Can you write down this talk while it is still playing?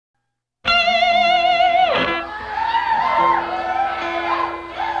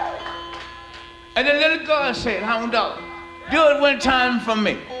And the little girl said, Hound dog, do it one time for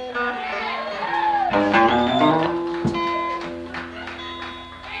me.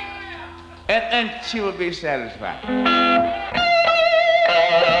 And she will be satisfied.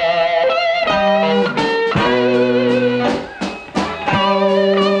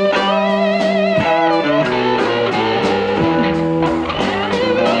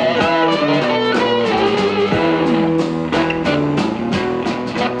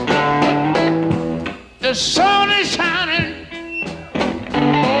 The sun is shining.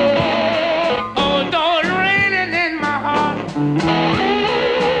 Oh, though it's raining in my heart.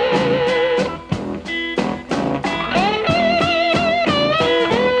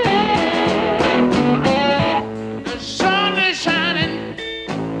 The sun is shining.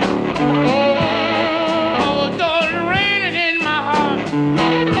 Oh, though it's raining in my heart.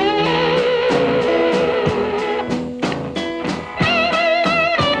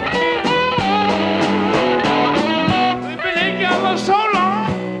 So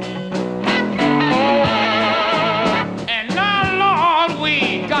long, and now, Lord,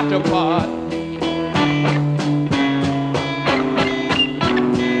 we got to part.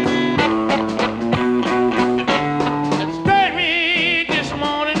 Expect me this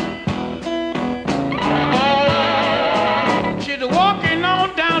morning. She's walking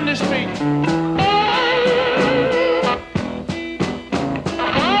on down the street.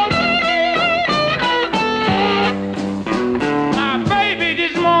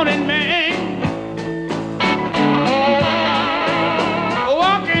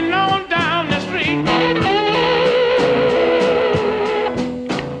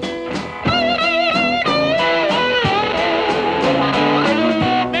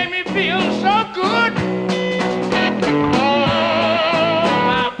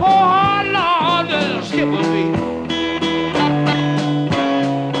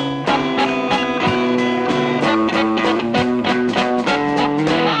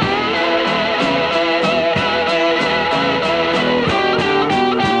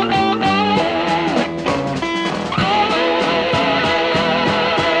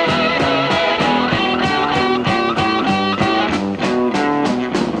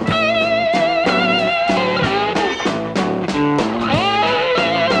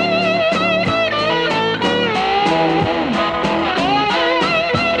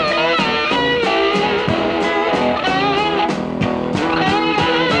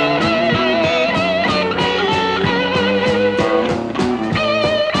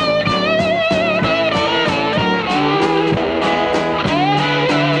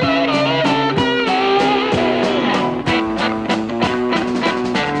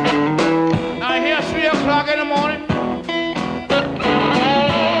 In the morning,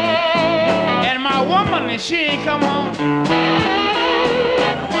 and my woman, and she ain't come home.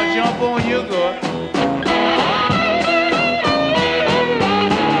 I want to jump on you, girl.